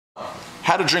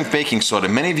How to drink baking soda.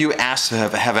 Many of you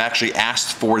have actually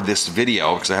asked for this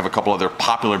video because I have a couple other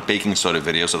popular baking soda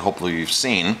videos that hopefully you've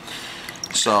seen.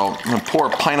 So I'm going to pour a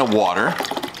pint of water.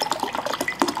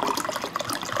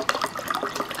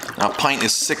 Now a pint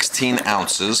is 16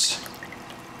 ounces.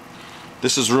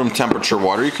 This is room temperature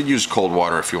water. You could use cold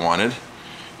water if you wanted.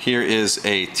 Here is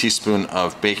a teaspoon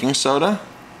of baking soda.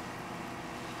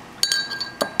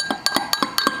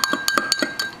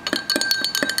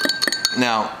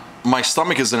 Now, my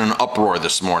stomach is in an uproar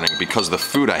this morning because of the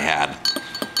food I had.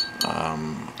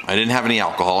 I didn't have any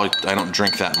alcohol. I don't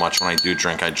drink that much. When I do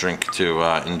drink, I drink to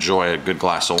enjoy a good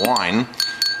glass of wine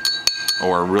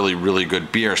or a really, really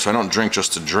good beer. So I don't drink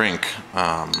just to drink.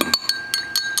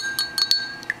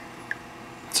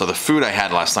 So the food I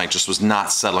had last night just was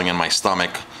not settling in my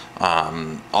stomach.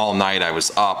 All night I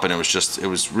was up, and it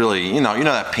was really, you know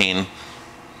that pain.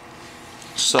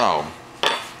 So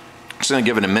I'm just gonna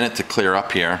give it a minute to clear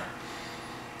up here,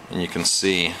 and you can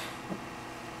see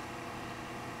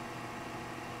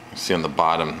on the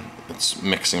bottom it's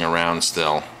mixing around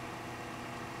still.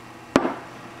 So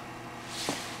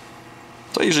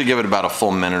I usually give it about a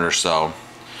full minute or so.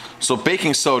 So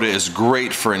baking soda is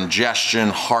great for ingestion,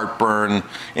 heartburn,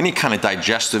 any kind of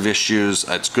digestive issues.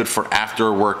 It's good for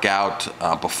after workout,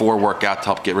 before workout to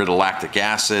help get rid of lactic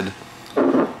acid.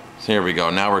 So here we go,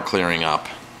 now we're clearing up.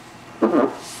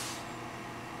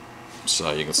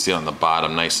 So you can see on the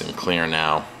bottom, nice and clear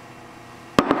now.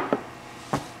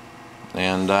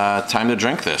 And time to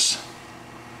drink this.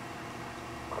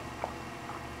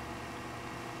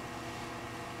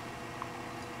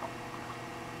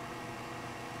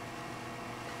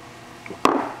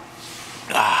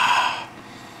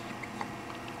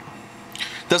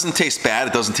 Doesn't taste bad,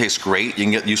 it doesn't taste great. You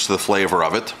can get used to the flavor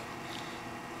of it.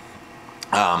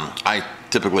 I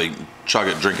typically chug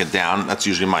it, drink it down. That's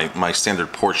usually my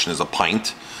standard portion is a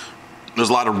pint. There's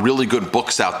a lot of really good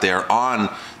books out there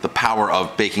on the power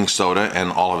of baking soda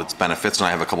and all of its benefits, and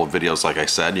I have a couple of videos, like I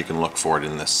said. You can look for it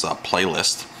in this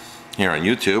playlist here on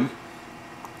YouTube.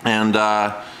 And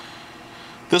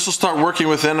this will start working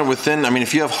within, I mean,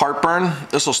 if you have heartburn,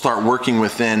 this will start working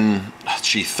within,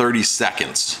 30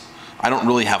 seconds. I don't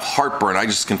really have heartburn, I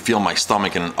just can feel my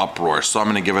stomach in an uproar. So I'm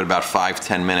gonna give it about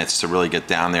 5-10 minutes to really get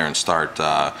down there and start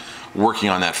working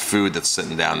on that food that's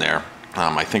sitting down there.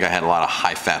 I think I had a lot of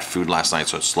high-fat food last night,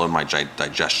 so it slowed my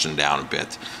digestion down a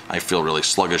bit. I feel really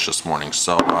sluggish this morning.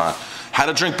 So how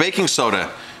to drink baking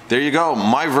soda. There you go.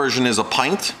 My version is a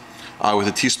pint with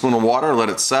a teaspoon of water, let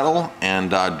it settle,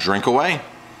 and drink away.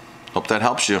 Hope that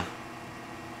helps you.